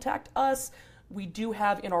definitely contact us. We do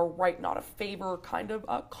have in our Right Not a Favor kind of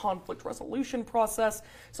a conflict resolution process.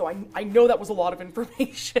 So I know that was a lot of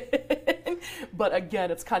information, but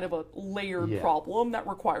again, it's kind of a layered problem that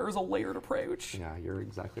requires a layered approach. Yeah, you're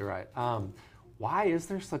exactly right. Why is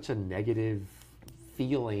there such a negative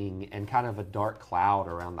feeling and kind of a dark cloud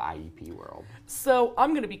around the IEP world? So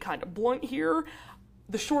I'm going to be kind of blunt here.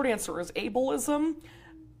 The short answer is ableism.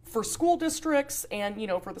 For school districts and,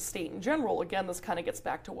 for the state in general, again, this kind of gets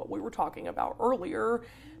back to what we were talking about earlier.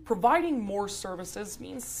 Providing more services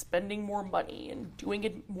means spending more money and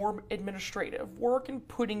doing more administrative work and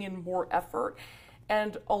putting in more effort.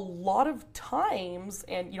 And a lot of times,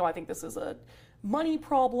 and, I think this is a money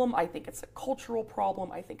problem, I think it's a cultural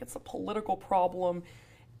problem, I think it's a political problem.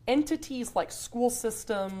 entities like school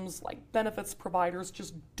systems, like benefits providers,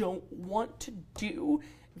 just don't want to do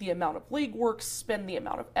the amount of legwork, spend the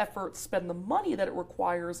amount of effort, spend the money that it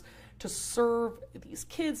requires to serve these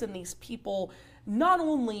kids and these people, not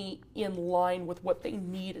only in line with what they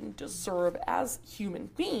need and deserve as human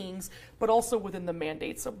beings, but also within the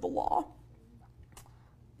mandates of the law.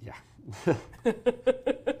 Yeah.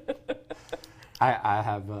 I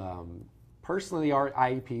have personally, our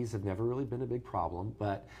IEPs have never really been a big problem,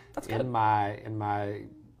 but in my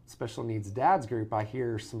special needs dads group, I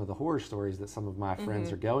hear some of the horror stories that some of my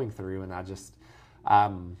friends are going through, and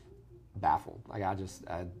I'm baffled. Like I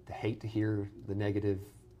hate to hear the negative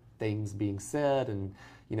things being said, and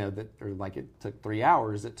or like it took 3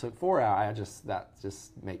 hours, it took 4 hours. That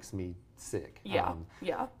just makes me sick. Yeah.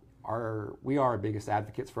 We are our biggest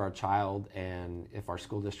advocates for our child, and if our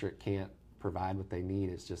school district can't provide what they need,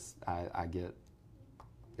 it's just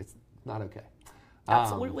it's not okay.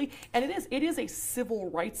 Absolutely. And it is a civil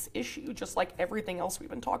rights issue, just like everything else we've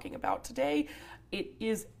been talking about today. It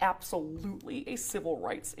is absolutely a civil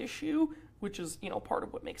rights issue, which is, part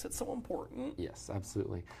of what makes it so important. Yes,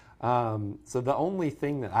 absolutely. So the only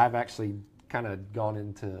thing that I've actually kind of gone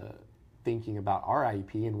into thinking about our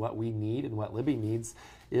IEP and what we need and what Libby needs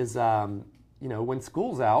is, when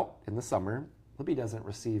school's out in the summer, Libby doesn't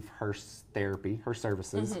receive her therapy, her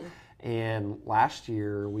services. And last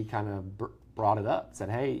year we kind of brought it up, said,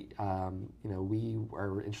 hey, we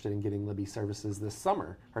are interested in getting Libby services this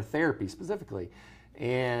summer, her therapy specifically.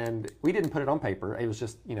 And we didn't put it on paper. It was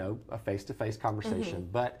just, a face-to-face conversation.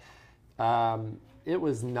 But it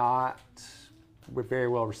was not very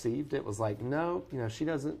well received. It was like, no, she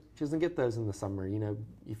doesn't get those in the summer.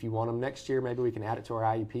 If you want them next year, maybe we can add it to our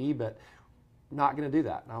IEP, but not going to do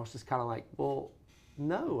that. And I was just kind of like, well,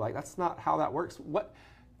 no, like that's not how that works.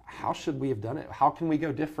 How should we have done it? How can we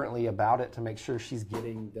go differently about it to make sure she's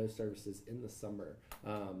getting those services in the summer?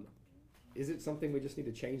 Is it something we just need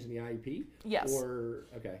to change in the IEP? Yes.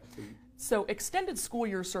 Okay. So extended school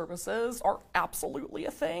year services are absolutely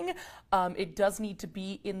a thing. It does need to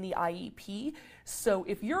be in the IEP. So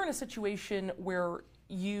if you're in a situation where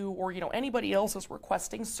you or anybody else is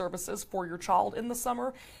requesting services for your child in the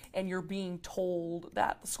summer and you're being told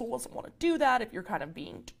that the school doesn't want to do that, if you're kind of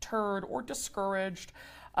being deterred or discouraged,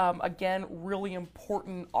 again, really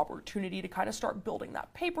important opportunity to kind of start building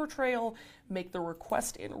that paper trail, make the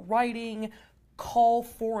request in writing, call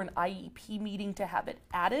for an IEP meeting to have it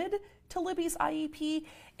added to Libby's IEP,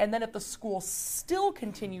 and then if the school still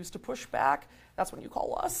continues to push back, that's when you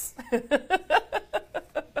call us.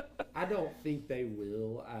 I don't think they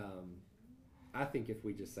will. I think if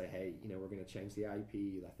we just say, hey, we're going to change the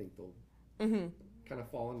IEP, I think they'll kind of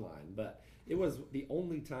fall in line. But it was the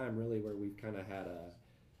only time really where we've kind of had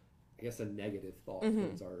a negative thought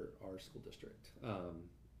towards our school district.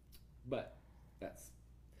 But that's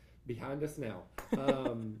behind us now.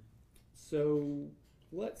 So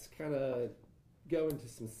let's kind of go into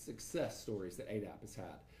some success stories that ADAP has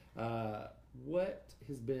had. What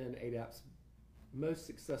has been ADAP's most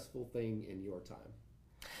successful thing in your time?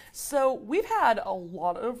 So we've had a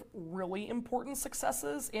lot of really important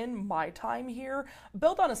successes in my time here,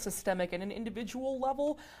 both on a systemic and an individual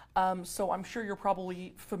level. So I'm sure you're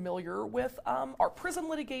probably familiar with our prison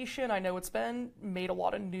litigation. I know it's been made a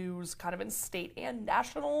lot of news kind of in state and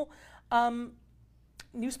national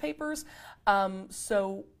newspapers.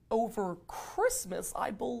 So over Christmas,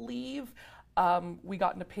 I believe, we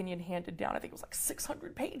got an opinion handed down, I think it was like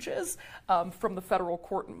 600 pages from the federal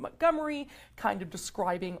court in Montgomery, kind of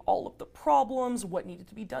describing all of the problems, what needed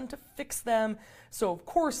to be done to fix them. So of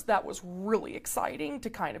course that was really exciting to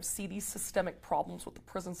kind of see these systemic problems with the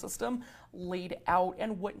prison system laid out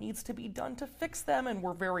and what needs to be done to fix them. And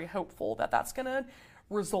we're very hopeful that that's going to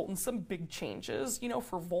result in some big changes,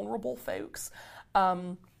 for vulnerable folks.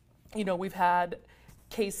 We've had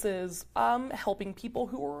cases helping people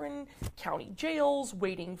who are in county jails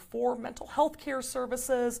waiting for mental health care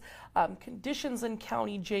services, conditions in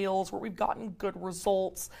county jails where we've gotten good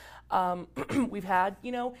results. We've had,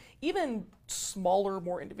 even smaller,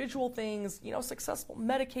 more individual things, successful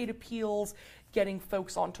Medicaid appeals, getting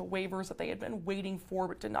folks onto waivers that they had been waiting for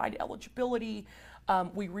but denied eligibility.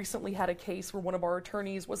 We recently had a case where one of our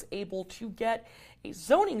attorneys was able to get a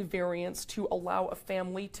zoning variance to allow a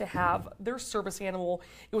family to have their service animal.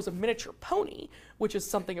 It was a miniature pony, which is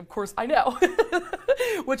something, of course, I know,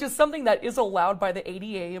 which is something that is allowed by the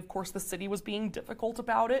ADA. Of course, the city was being difficult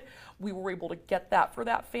about it. We were able to get that for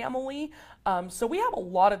that family. So we have a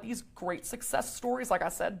lot of these great success stories, like I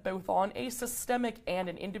said, both on a systemic and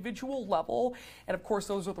an individual level. And of course,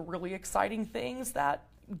 those are the really exciting things that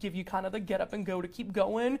give you kind of the get up and go to keep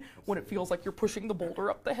going when it feels like you're pushing the boulder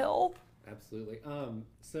up the hill. Absolutely.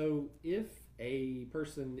 So if a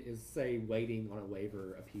person is, say, waiting on a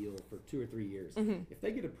waiver appeal for 2 or 3 years, if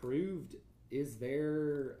they get approved, is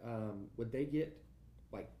there, would they get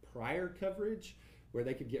like prior coverage where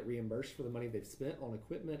they could get reimbursed for the money they've spent on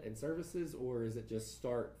equipment and services, or is it just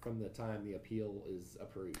start from the time the appeal is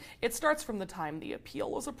approved? It starts from the time the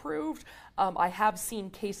appeal is approved. I have seen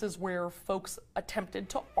cases where folks attempted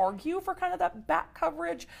to argue for kind of that back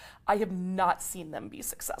coverage. I have not seen them be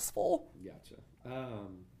successful. Gotcha.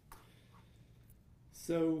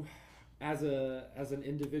 So as an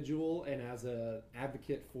individual and as an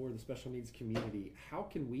advocate for the special needs community, how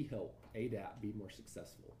can we help ADAP be more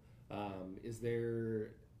successful? Is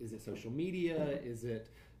it social media? Is it,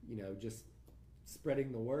 just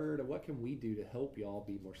spreading the word? What can we do to help y'all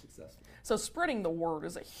be more successful? So spreading the word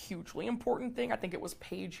is a hugely important thing. I think it was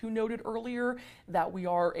Paige who noted earlier that we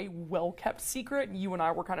are a well-kept secret. You and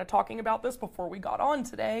I were kind of talking about this before we got on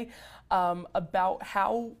today, about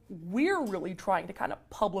how we're really trying to kind of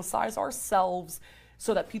publicize ourselves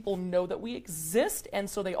so that people know that we exist, and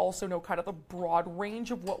so they also know kind of the broad range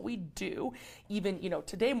of what we do. Even,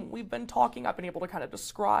 today when we've been talking, I've been able to kind of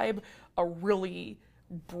describe a really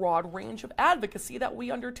broad range of advocacy that we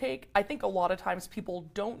undertake. I think a lot of times people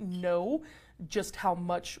don't know just how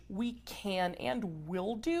much we can and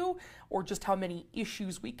will do, or just how many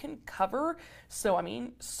issues we can cover. So,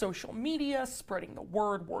 social media, spreading the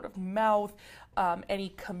word of mouth, any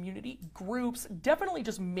community groups, definitely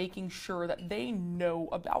just making sure that they know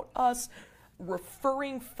about us,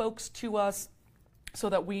 referring folks to us, so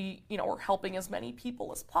that we, are helping as many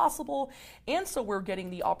people as possible. And so we're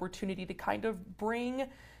getting the opportunity to kind of bring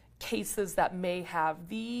cases that may have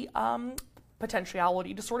the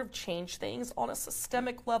potentiality to sort of change things on a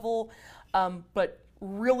systemic level, but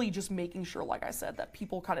really just making sure, like I said, that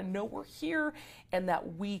people kind of know we're here and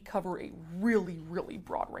that we cover a really, really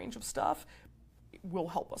broad range of stuff will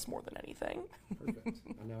help us more than anything. Perfect.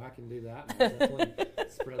 I know I can do that. And I'll definitely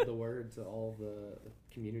spread the word to all the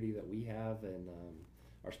community that we have and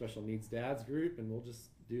our special needs dads group, and we'll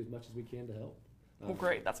just do as much as we can to help. Well,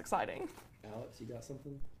 great. That's exciting. Alex, you got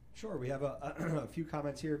something? Sure. We have a few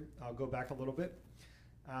comments here. I'll go back a little bit.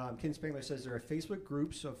 Ken Spangler says there are Facebook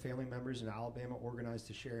groups of family members in Alabama organized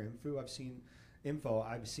to share info.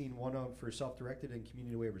 I've seen one for self-directed and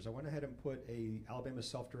community waivers. I went ahead and put a Alabama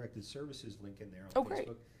self-directed services link in there on Facebook. Great.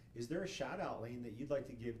 Is there a shout-out, Lane, that you'd like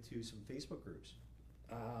to give to some Facebook groups?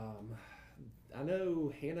 I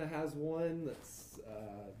know Hannah has one that's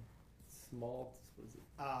small. What is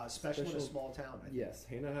it? Special in a small town. I think. Yes,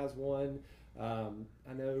 Hannah has one.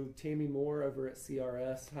 I know Tammy Moore over at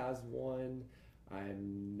CRS has one.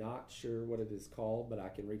 I'm not sure what it is called, but I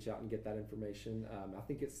can reach out and get that information. I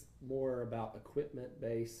think it's more about equipment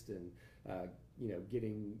based and,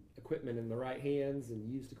 getting equipment in the right hands and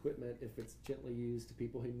used equipment if it's gently used to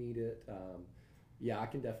people who need it. I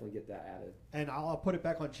can definitely get that added. And I'll put it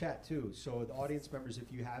back on chat too. So the audience members,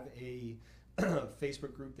 if you have a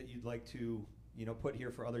Facebook group that you'd like to, put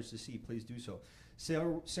here for others to see, please do so.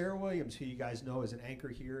 Sarah Williams, who you guys know is an anchor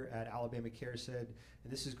here at Alabama Care, said,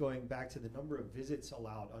 and this is going back to the number of visits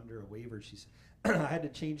allowed under a waiver. She said, I had to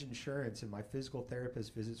change insurance and my physical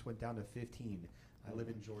therapist visits went down to 15. I live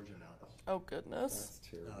in Georgia now. Oh, goodness. That's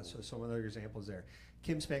terrible. So some other examples there.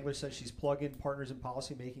 Kim Spangler says she's plug-in Partners in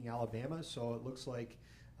Policy Making Alabama. So it looks like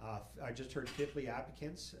I just heard 50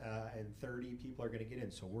 applicants and 30 people are going to get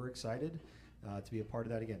in. So we're excited to be a part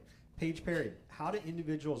of that again. Paige Perry, how do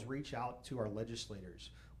individuals reach out to our legislators?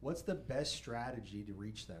 What's the best strategy to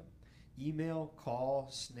reach them? Email, call,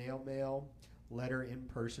 snail mail, letter, in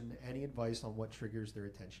person, any advice on what triggers their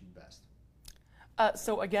attention best?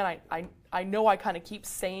 So again, I know I kind of keep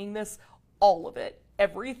saying this, all of it,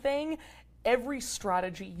 everything, every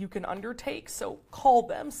strategy you can undertake. So call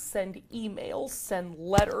them, send emails, send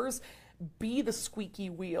letters, be the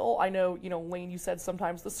squeaky wheel. I know, Lane, you said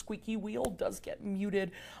sometimes the squeaky wheel does get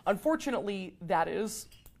muted. Unfortunately, that is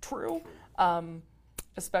true.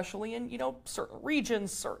 Especially in, certain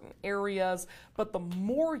regions, certain areas. But the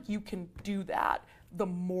more you can do that, the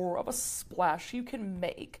more of a splash you can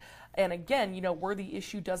make. And again, where the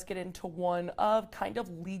issue does get into one of kind of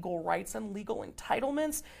legal rights and legal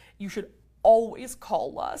entitlements, you should always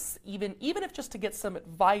call us, even if just to get some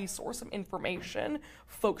advice or some information.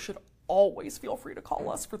 Folks should always feel free to call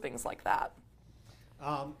us for things like that.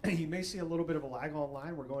 You may see a little bit of a lag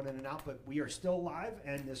online. We're going in and out, but we are still live,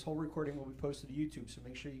 and this whole recording will be posted to YouTube. So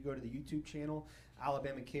make sure you go to the YouTube channel,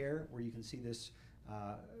 Alabama Care, where you can see this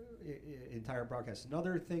entire broadcast.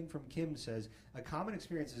 Another thing from Kim says, a common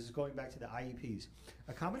experience, this is going back to the IEPs,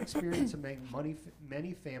 a common experience among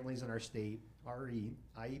many families in our state,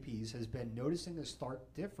 IEPs, has been noticing a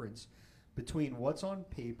stark difference between what's on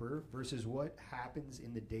paper versus what happens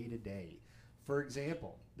in the day-to-day. For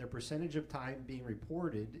example, the percentage of time being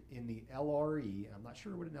reported in the LRE, I'm not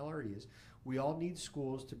sure what an LRE is, we all need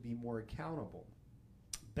schools to be more accountable.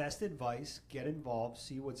 Best advice, get involved,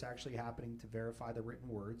 see what's actually happening to verify the written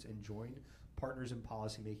words, and join Partners in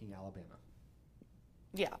Policymaking Alabama.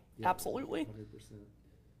 Yeah, absolutely.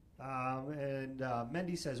 100%.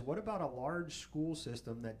 Mendy says, what about a large school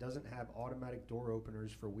system that doesn't have automatic door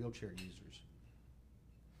openers for wheelchair users?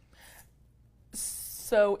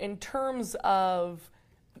 So in terms of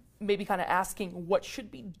maybe kind of asking what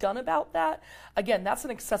should be done about that, again, that's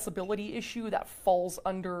an accessibility issue that falls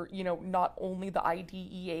under, not only the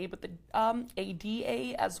IDEA, but the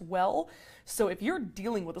ADA as well. So if you're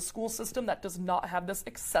dealing with a school system that does not have this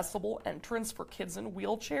accessible entrance for kids in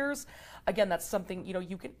wheelchairs, again, that's something,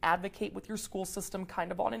 you can advocate with your school system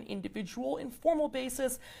kind of on an individual, informal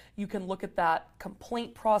basis. You can look at that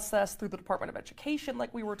complaint process through the Department of Education,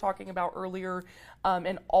 like we were talking about earlier,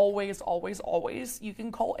 and always, you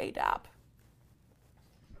can call ADAP.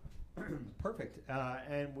 Perfect.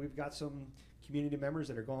 And we've got some community members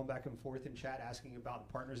that are going back and forth in chat asking about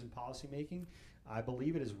the Partners in Policymaking. I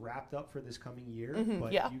believe it is wrapped up for this coming year,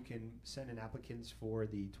 but you can send in applicants for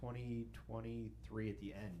the 2023 at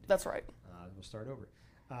the end. That's right. We'll start over.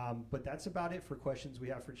 But that's about it for questions we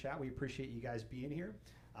have for chat. We appreciate you guys being here.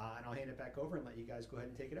 And I'll hand it back over and let you guys go ahead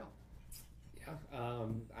and take it out. Yeah,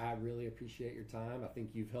 I really appreciate your time. I think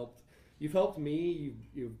you've helped me.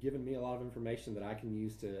 You've given me a lot of information that I can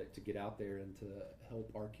use to get out there and to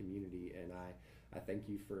help our community. And I thank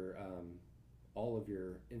you for all of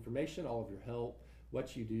your information, all of your help.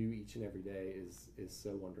 What you do each and every day is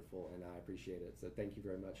so wonderful, and I appreciate it. So thank you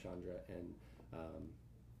very much, Chandra. And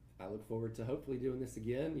I look forward to hopefully doing this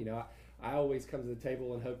again. I always come to the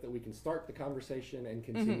table and hope that we can start the conversation and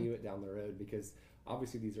continue it down the road, because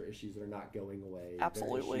obviously these are issues that are not going away.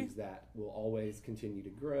 Absolutely. They're issues that will always continue to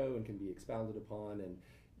grow and can be expounded upon,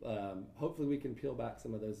 and hopefully we can peel back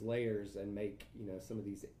some of those layers and make some of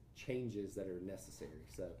these changes that are necessary.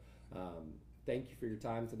 So thank you for your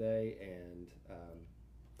time today, and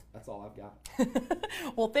that's all I've got.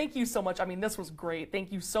 Well, thank you so much. I mean, this was great.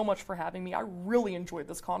 Thank you so much for having me. I really enjoyed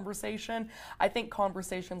this conversation. I think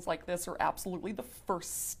conversations like this are absolutely the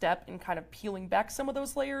first step in kind of peeling back some of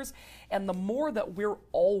those layers. And the more that we're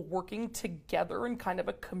all working together in kind of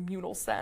a communal sense,